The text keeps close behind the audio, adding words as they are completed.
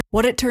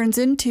what it turns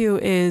into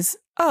is,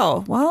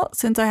 oh, well,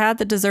 since I had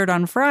the dessert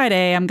on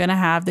Friday, I'm going to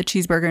have the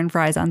cheeseburger and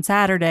fries on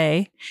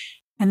Saturday.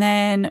 And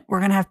then we're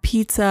going to have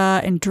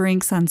pizza and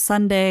drinks on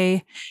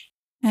Sunday.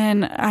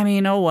 And I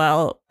mean, oh,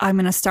 well, I'm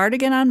going to start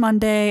again on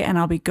Monday and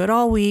I'll be good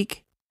all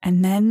week.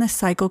 And then the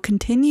cycle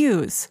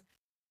continues.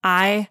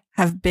 I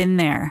have been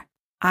there.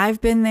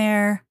 I've been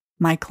there.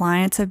 My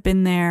clients have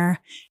been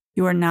there.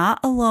 You are not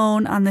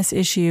alone on this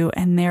issue,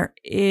 and there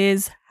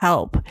is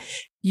help.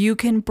 You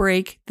can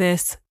break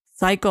this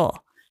cycle.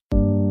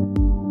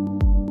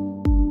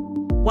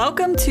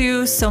 Welcome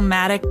to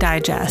Somatic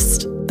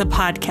Digest, the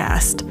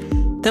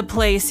podcast, the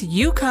place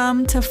you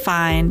come to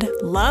find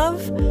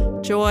love,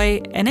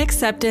 joy, and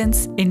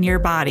acceptance in your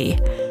body.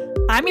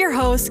 I'm your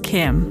host,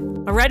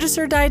 Kim, a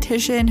registered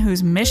dietitian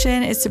whose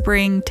mission is to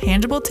bring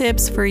tangible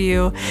tips for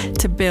you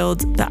to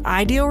build the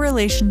ideal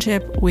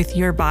relationship with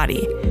your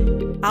body.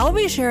 I'll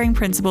be sharing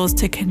principles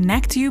to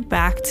connect you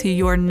back to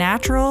your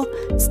natural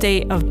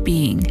state of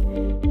being.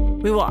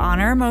 We will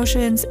honor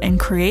emotions and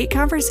create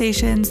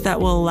conversations that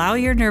will allow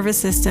your nervous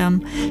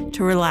system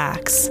to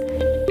relax.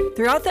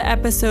 Throughout the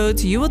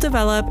episodes, you will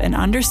develop an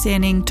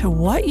understanding to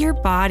what your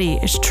body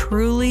is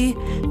truly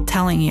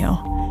telling you.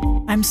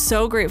 I'm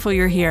so grateful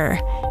you're here.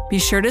 Be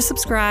sure to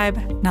subscribe.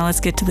 Now let's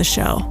get to the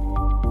show.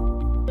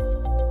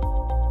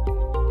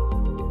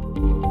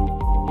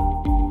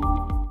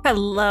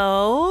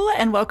 Hello,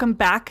 and welcome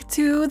back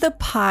to the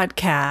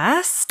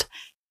podcast.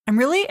 I'm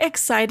really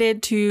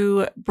excited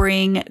to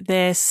bring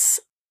this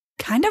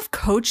kind of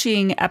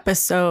coaching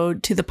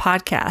episode to the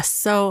podcast.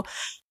 So,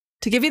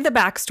 to give you the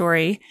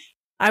backstory,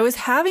 I was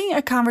having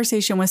a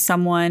conversation with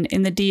someone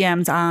in the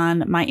DMs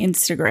on my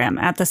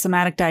Instagram at the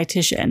Somatic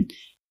Dietitian,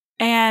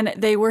 and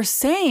they were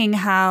saying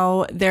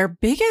how their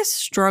biggest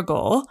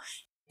struggle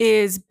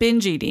is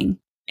binge eating.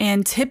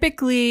 And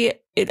typically,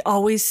 it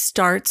always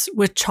starts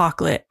with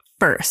chocolate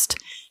first.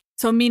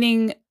 So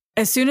meaning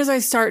as soon as I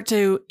start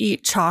to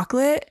eat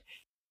chocolate,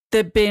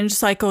 the binge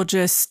cycle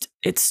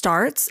it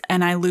starts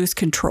and I lose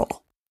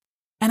control.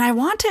 And I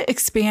want to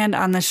expand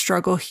on the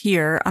struggle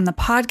here on the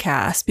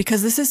podcast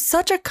because this is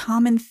such a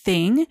common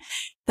thing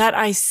that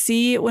I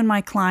see when my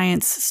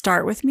clients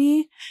start with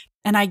me.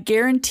 And I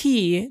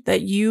guarantee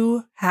that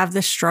you have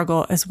this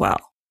struggle as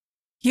well.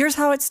 Here's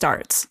how it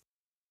starts.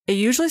 It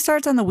usually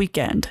starts on the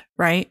weekend,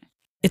 right?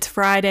 It's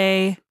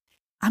Friday.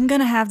 I'm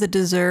going to have the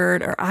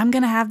dessert or I'm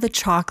going to have the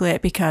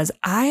chocolate because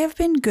I have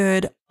been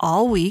good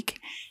all week.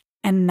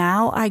 And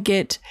now I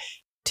get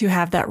to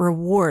have that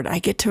reward. I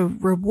get to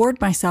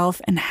reward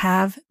myself and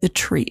have the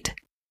treat.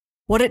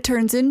 What it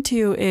turns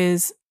into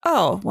is,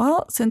 oh,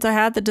 well, since I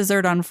had the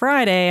dessert on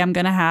Friday, I'm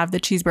going to have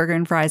the cheeseburger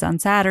and fries on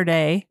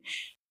Saturday.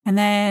 And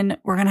then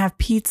we're going to have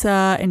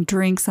pizza and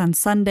drinks on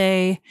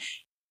Sunday.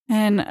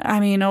 And I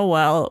mean, oh,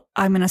 well,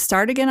 I'm going to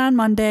start again on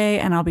Monday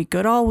and I'll be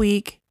good all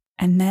week.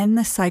 And then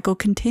the cycle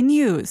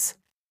continues.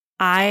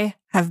 I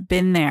have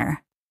been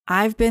there.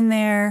 I've been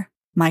there.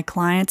 My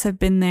clients have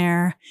been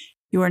there.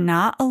 You are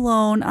not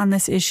alone on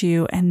this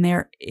issue, and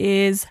there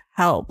is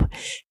help.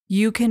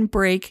 You can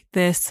break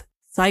this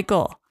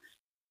cycle.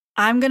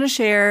 I'm going to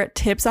share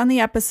tips on the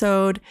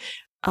episode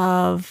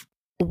of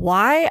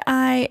why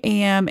I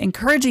am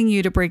encouraging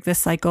you to break this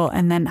cycle,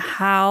 and then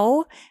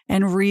how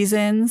and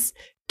reasons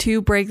to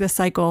break the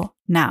cycle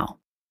now.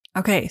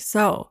 Okay,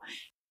 so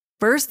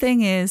first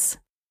thing is,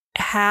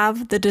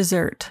 have the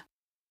dessert.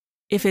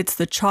 If it's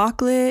the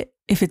chocolate,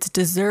 if it's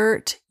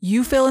dessert,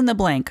 you fill in the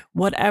blank.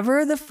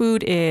 Whatever the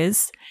food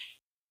is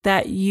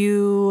that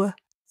you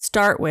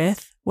start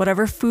with,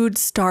 whatever food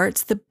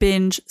starts the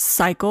binge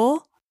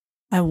cycle,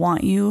 I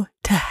want you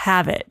to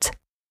have it.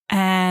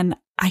 And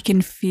I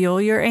can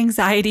feel your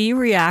anxiety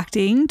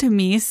reacting to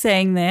me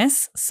saying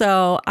this,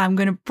 so I'm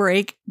going to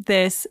break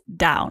this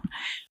down.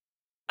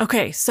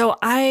 Okay, so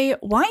I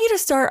want you to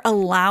start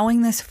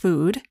allowing this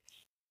food,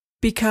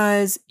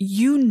 because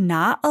you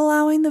not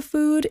allowing the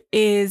food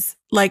is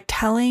like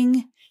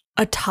telling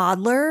a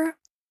toddler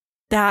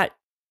that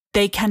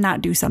they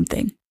cannot do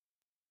something.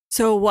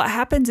 So what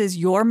happens is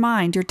you're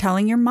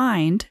telling your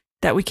mind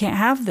that we can't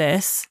have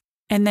this,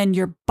 and then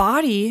your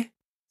body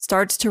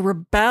starts to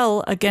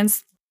rebel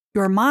against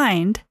your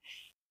mind.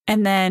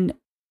 And then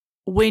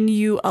when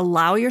you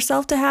allow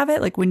yourself to have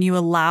it, like when you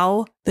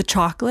allow the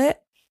chocolate,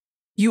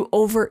 you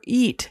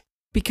overeat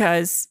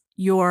because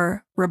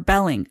you're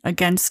rebelling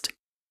against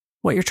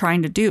what you're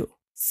trying to do.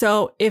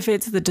 So if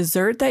it's the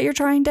dessert that you're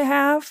trying to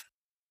have,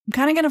 I'm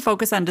kind of going to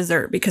focus on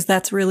dessert because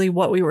that's really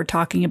what we were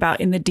talking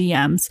about in the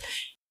DMs.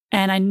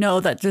 And I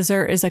know that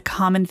dessert is a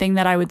common thing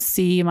that I would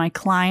see my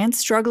clients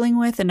struggling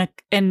with,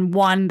 and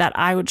one that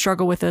I would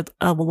struggle with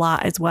a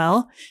lot as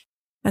well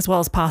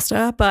as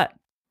pasta. But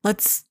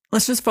let's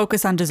just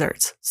focus on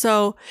desserts.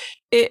 So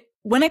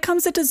when it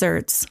comes to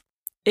desserts,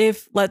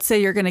 if let's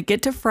say you're going to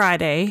get to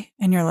Friday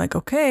and you're like,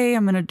 okay,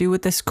 I'm going to do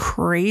what this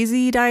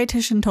crazy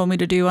dietitian told me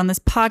to do on this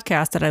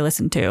podcast that I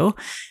listened to.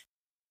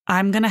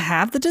 I'm going to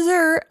have the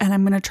dessert and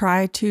I'm going to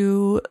try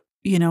to,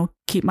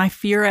 keep my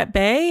fear at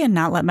bay and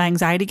not let my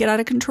anxiety get out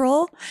of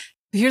control.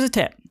 Here's a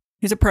tip.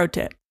 Here's a pro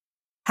tip.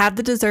 Have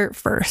the dessert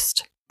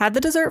first. had the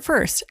dessert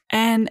first.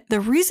 And the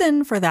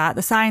reason for that,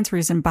 the science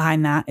reason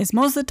behind that, is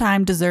most of the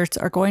time desserts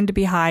are going to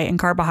be high in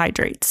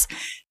carbohydrates.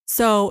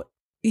 So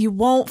you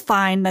won't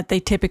find that they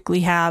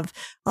typically have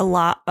a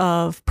lot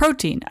of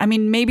protein. I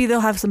mean, maybe they'll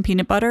have some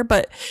peanut butter,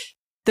 but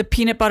the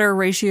peanut butter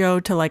ratio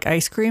to like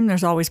ice cream,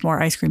 there's always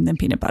more ice cream than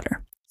peanut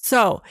butter.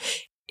 So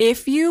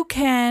if you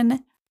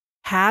can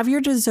have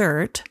your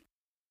dessert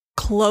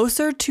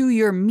closer to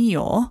your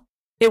meal,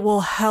 it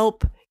will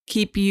help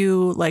keep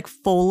you like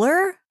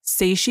fuller,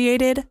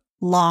 satiated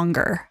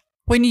longer.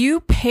 When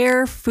you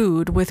pair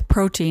food with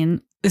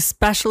protein,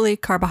 especially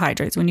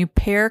carbohydrates, when you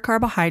pair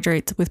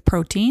carbohydrates with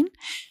protein,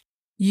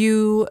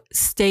 you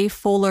stay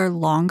fuller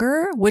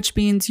longer, which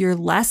means you're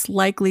less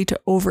likely to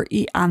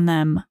overeat on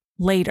them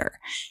later.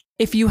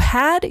 If you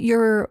had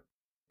your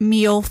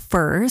meal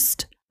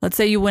first, let's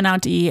say you went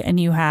out to eat and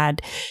you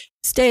had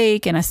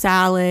steak and a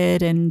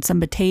salad and some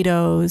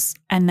potatoes,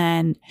 and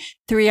then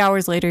 3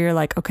 hours later, you're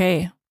like,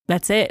 okay,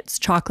 that's it. It's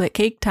chocolate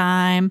cake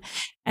time.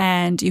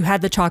 And you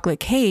had the chocolate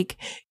cake.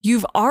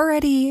 You've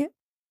already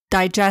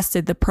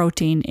digested the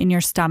protein in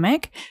your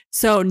stomach.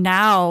 So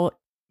now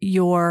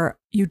you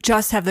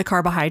just have the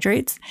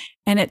carbohydrates,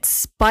 and it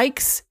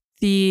spikes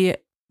your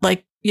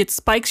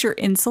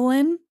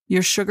insulin,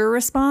 your sugar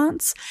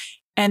response,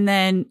 and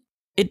then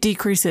it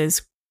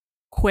decreases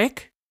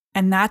quick.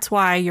 And that's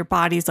why your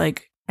body's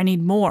like, I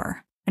need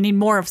more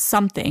of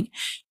something.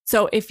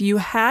 So if you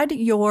had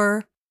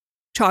your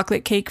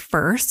chocolate cake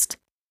first,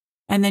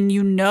 and then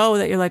you know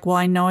that you're like, well,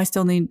 I know I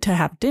still need to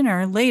have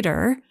dinner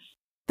later,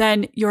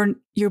 then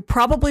you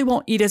probably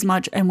won't eat as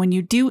much. And when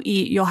you do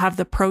eat, you'll have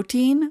the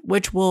protein,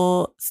 which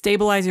will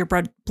stabilize your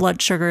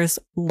blood sugars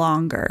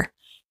longer.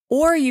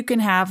 Or you can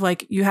have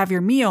you have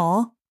your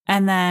meal,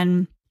 and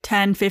then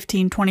 10,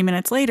 15, 20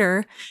 minutes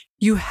later,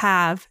 you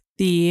have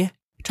the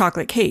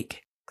chocolate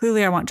cake.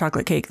 Clearly, I want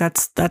chocolate cake.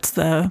 That's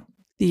the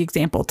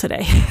example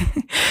today.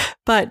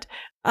 But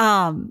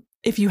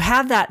if you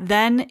have that,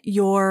 then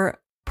your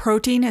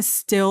protein is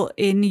still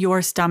in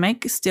your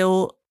stomach,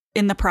 still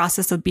in the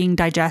process of being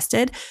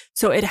digested.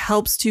 So it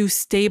helps to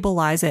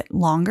stabilize it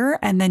longer,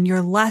 and then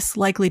you're less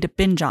likely to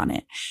binge on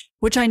it,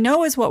 which I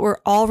know is what we're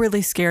all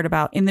really scared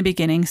about in the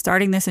beginning,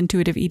 starting this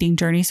intuitive eating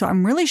journey. So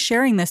I'm really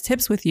sharing these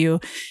tips with you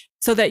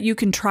so that you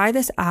can try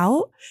this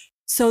out,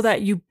 so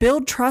that you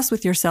build trust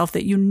with yourself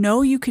that you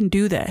know you can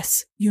do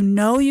this. You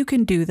know you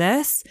can do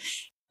this.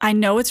 I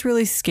know it's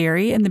really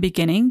scary in the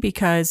beginning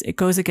because it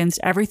goes against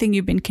everything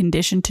you've been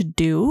conditioned to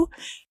do.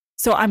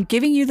 So I'm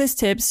giving you these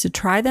tips to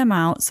try them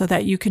out so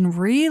that you can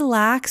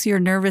relax your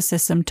nervous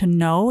system to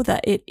know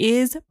that it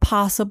is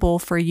possible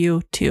for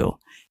you too.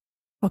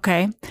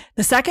 Okay.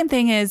 The second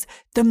thing is,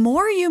 the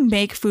more you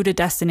make food a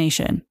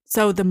destination.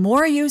 So the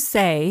more you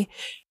say,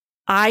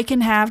 I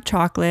can have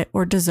chocolate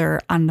or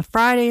dessert on the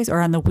Fridays or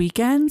on the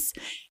weekends,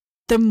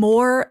 the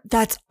more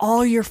that's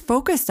all you're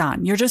focused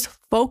on. You're just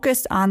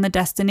focused on the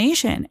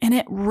destination, and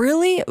it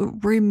really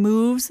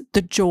removes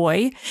the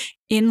joy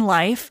in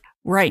life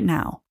right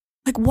now.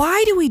 Like,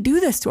 why do we do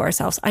this to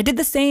ourselves? I did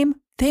the same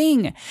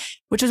thing,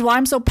 which is why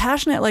I'm so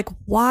passionate. Like,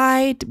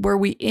 why were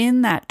we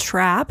in that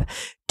trap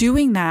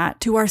doing that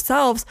to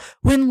ourselves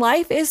when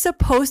life is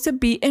supposed to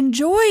be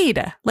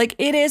enjoyed? Like,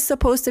 it is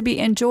supposed to be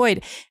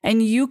enjoyed,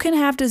 and you can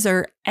have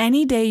dessert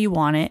any day you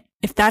want it.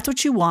 If that's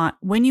what you want,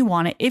 when you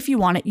want it, if you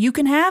want it, you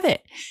can have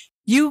it.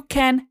 You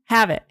can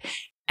have it.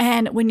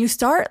 And when you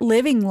start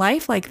living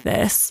life like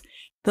this,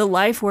 the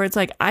life where it's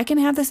like, I can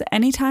have this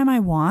anytime I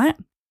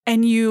want,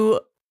 and you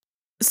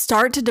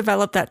start to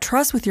develop that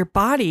trust with your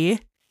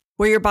body,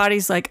 where your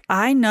body's like,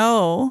 I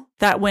know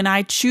that when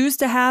I choose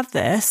to have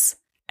this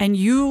and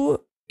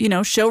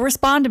she'll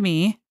respond to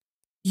me,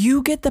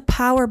 you get the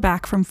power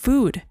back from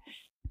food.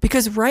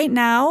 Because right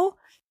now,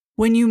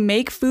 when you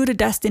make food a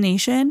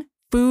destination,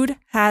 food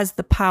has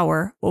the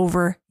power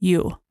over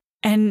you.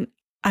 And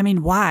I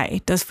mean,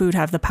 why does food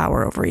have the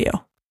power over you?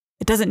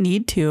 It doesn't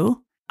need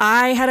to.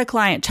 I had a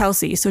client,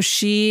 Chelsea, so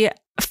she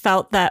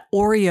felt that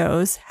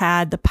Oreos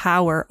had the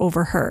power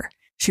over her.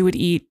 She would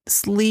eat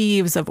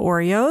sleeves of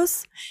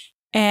Oreos.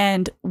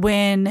 And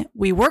when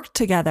we worked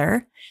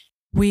together,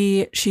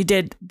 she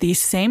did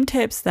these same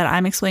tips that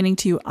I'm explaining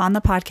to you on the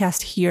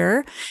podcast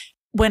here.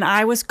 When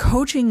I was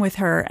coaching with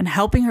her and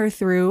helping her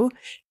through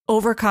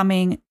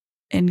overcoming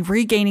and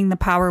regaining the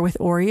power with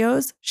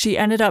Oreos, she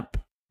ended up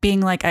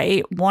being like, I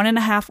ate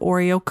 1.5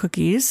 Oreo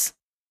cookies,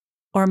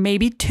 or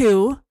maybe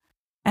 2.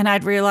 And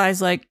I'd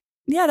realize like,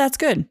 yeah, that's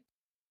good.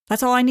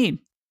 That's all I need.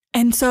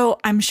 And so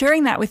I'm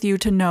sharing that with you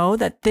to know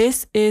that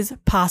this is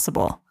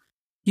possible.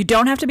 You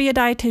don't have to be a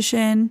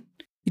dietitian.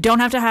 You don't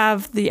have to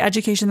have the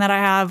education that I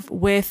have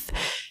with,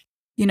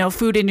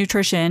 food and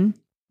nutrition.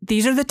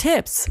 These are the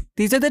tips.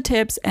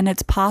 And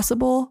it's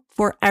possible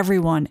for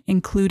everyone,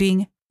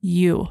 including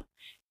you.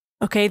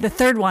 Okay, the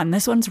third one,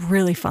 this one's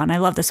really fun. I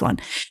love this one.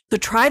 So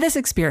try this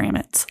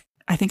experiment.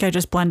 I think I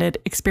just blended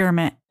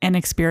experiment and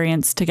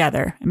experience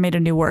together and made a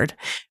new word.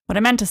 What I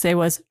meant to say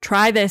was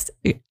try this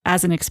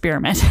as an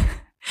experiment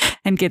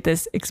and get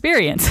this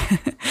experience.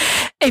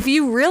 If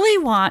you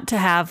really want to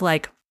have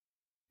like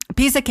a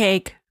piece of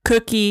cake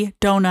cookie,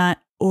 donut,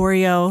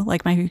 Oreo,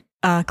 like my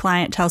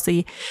client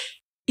Chelsea,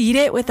 eat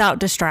it without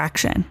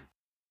distraction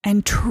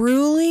and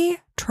truly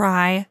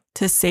try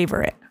to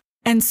savor it.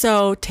 And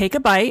so take a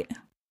bite,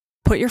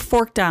 put your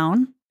fork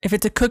down. If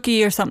it's a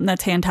cookie or something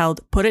that's handheld,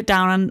 put it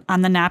down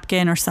on the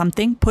napkin or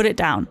something, put it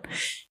down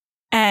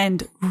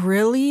and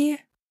really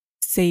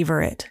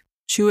savor it.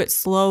 Chew it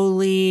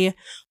slowly,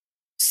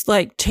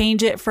 like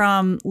change it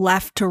from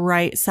left to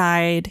right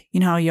side. You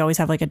know how you always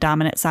have like a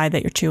dominant side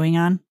that you're chewing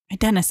on? My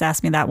dentist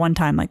asked me that one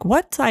time, like,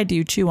 what side do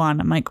you chew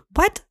on? I'm like,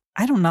 what?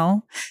 I don't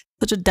know.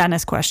 Such a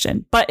dentist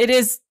question. But it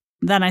is,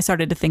 then I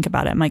started to think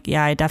about it. I'm like,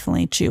 yeah, I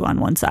definitely chew on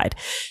one side.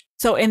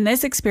 So in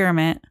this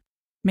experiment,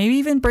 maybe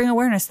even bring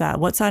awareness to that.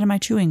 What side am I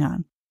chewing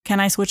on? Can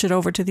I switch it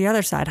over to the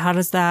other side? How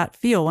does that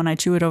feel when I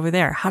chew it over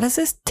there? How does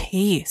this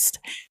taste?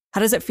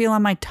 How does it feel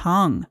on my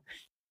tongue?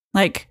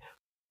 Like,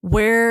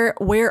 where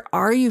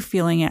are you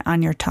feeling it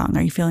on your tongue?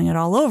 Are you feeling it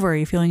all over? Are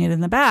you feeling it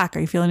in the back?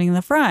 Are you feeling it in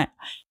the front?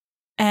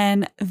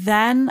 And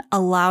then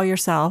allow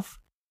yourself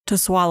to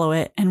swallow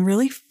it and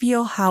really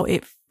feel how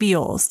it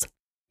feels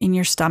in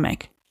your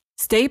stomach.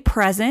 Stay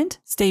present,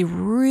 stay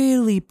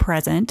really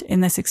present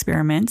in this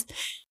experiment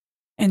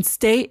and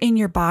stay in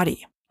your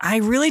body. I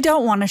really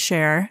don't want to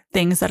share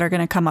things that are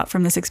going to come up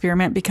from this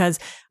experiment because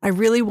I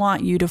really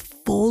want you to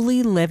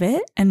fully live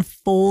it and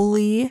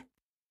fully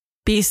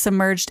be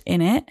submerged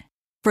in it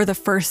for the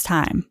first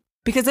time,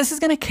 because this is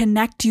going to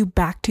connect you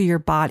back to your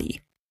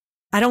body.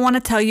 I don't want to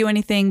tell you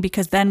anything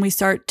because then we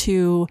start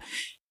to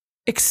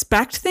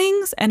expect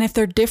things. And if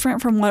they're different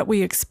from what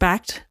we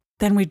expect,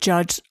 then we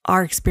judge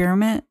our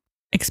experience.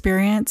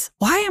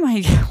 Why am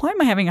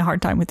I having a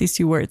hard time with these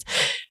two words?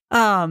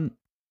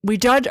 We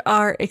judge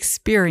our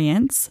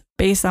experience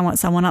based on what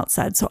someone else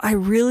said. So I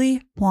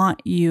really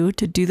want you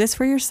to do this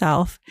for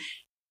yourself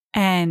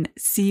and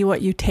see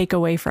what you take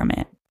away from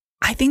it.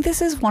 I think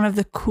this is one of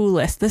the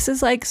coolest. This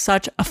is like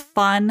such a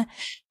fun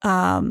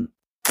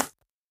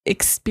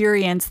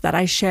experience that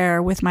I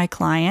share with my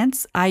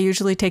clients. I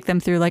usually take them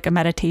through like a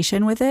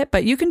meditation with it,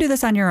 but you can do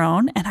this on your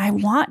own. And I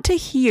want to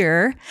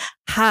hear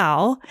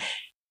how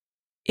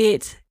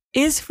it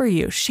is for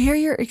you. Share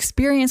your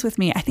experience with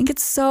me. I think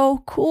it's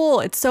so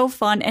cool. It's so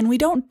fun. And we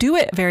don't do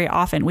it very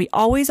often. We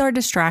always are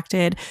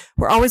distracted.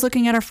 We're always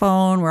looking at our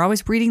phone. We're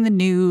always reading the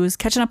news,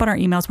 catching up on our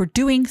emails. We're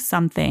doing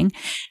something.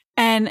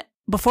 And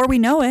before we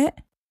know it,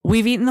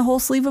 we've eaten the whole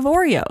sleeve of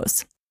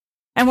Oreos.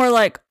 And we're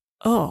like,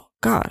 oh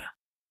God,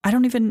 I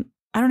don't even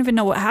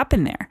know what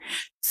happened there.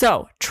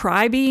 So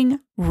try being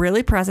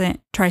really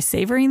present. Try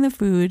savoring the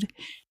food.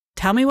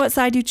 Tell me what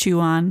side you chew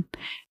on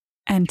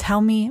and tell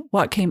me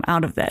what came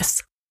out of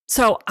this.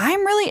 So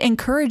I'm really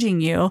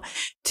encouraging you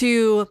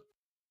to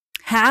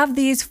have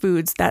these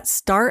foods that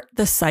start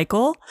the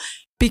cycle,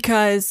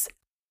 because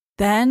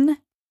then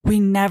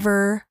we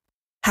never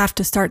have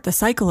to start the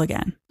cycle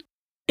again.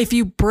 If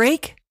you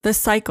break the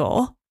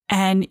cycle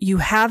and you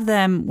have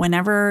them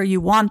whenever you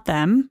want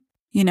them,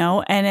 you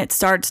know, and it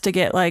starts to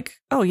get like,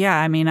 oh yeah,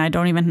 I mean, I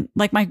don't even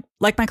like my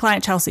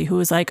client Chelsea, who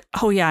was like,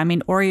 oh yeah, I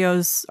mean,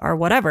 Oreos are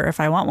whatever.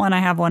 If I want one, I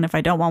have one. If I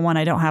don't want one,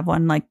 I don't have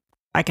one. Like,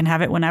 I can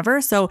have it whenever.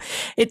 So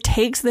it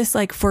takes this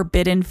like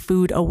forbidden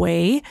food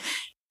away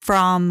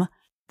from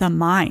the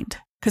mind,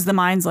 because the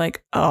mind's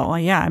like, oh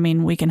yeah, I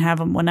mean, we can have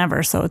them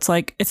whenever. So it's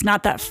like, it's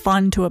not that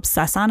fun to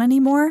obsess on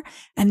anymore.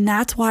 And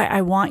that's why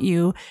I want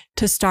you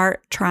to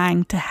start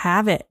trying to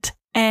have it.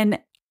 And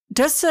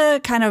just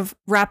to kind of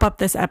wrap up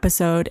this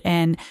episode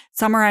and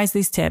summarize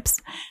these tips,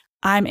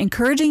 I'm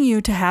encouraging you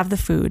to have the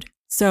food.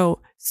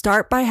 So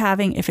start by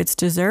having, if it's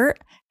dessert,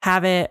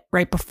 have it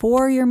right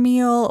before your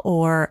meal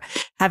or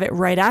have it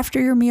right after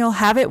your meal.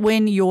 Have it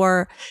when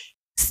you're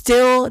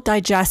still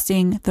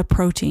digesting the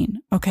protein.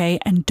 Okay.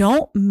 And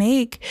don't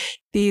make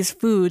these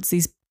foods,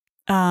 these,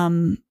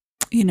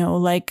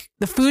 like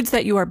the foods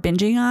that you are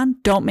binging on,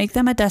 don't make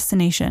them a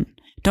destination.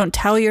 Don't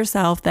tell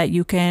yourself that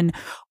you can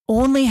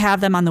only have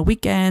them on the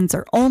weekends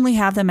or only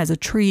have them as a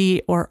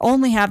treat or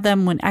only have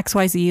them when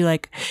XYZ.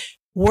 Like,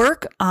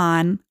 work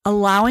on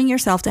allowing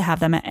yourself to have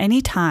them at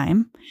any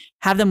time,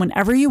 have them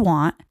whenever you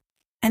want,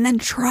 and then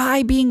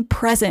try being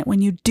present when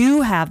you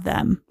do have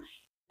them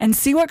and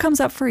see what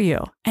comes up for you.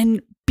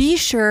 And be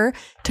sure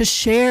to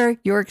share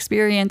your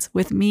experience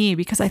with me,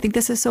 because I think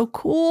this is so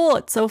cool.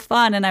 It's so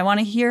fun. And I want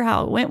to hear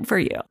how it went for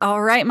you.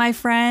 All right, my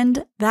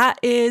friend, that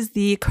is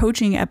the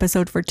coaching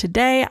episode for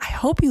today. I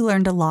hope you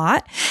learned a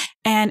lot.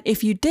 And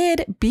if you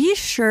did, be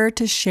sure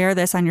to share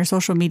this on your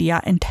social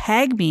media and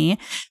tag me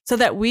so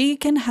that we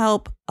can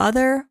help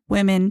other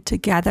women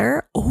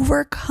together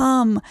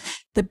overcome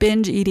the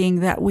binge eating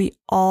that we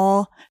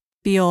all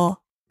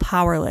feel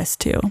powerless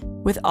to.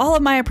 With all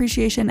of my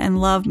appreciation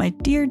and love, my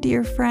dear,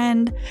 dear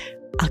friend,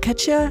 I'll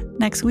catch you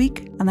next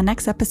week on the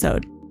next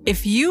episode.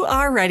 If you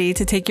are ready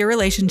to take your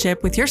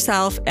relationship with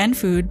yourself and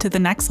food to the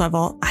next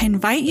level, I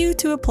invite you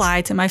to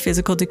apply to my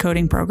physical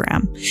decoding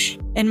program.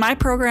 In my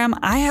program,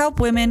 I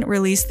help women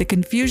release the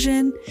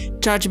confusion,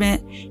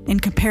 judgment,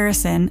 and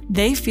comparison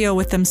they feel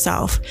with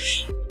themselves.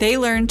 They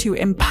learn to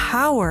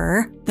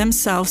empower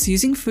themselves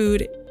using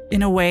food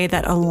in a way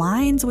that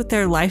aligns with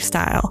their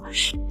lifestyle.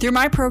 Through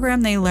my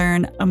program, they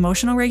learn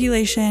emotional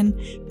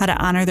regulation, how to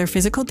honor their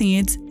physical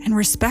needs, and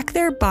respect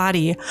their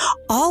body,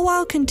 all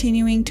while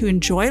continuing to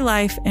enjoy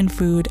life and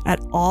food at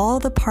all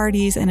the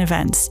parties and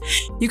events.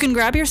 You can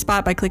grab your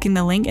spot by clicking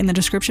the link in the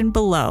description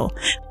below.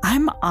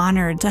 I'm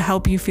honored to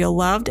help you feel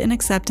loved and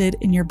accepted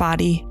in your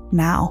body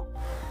now.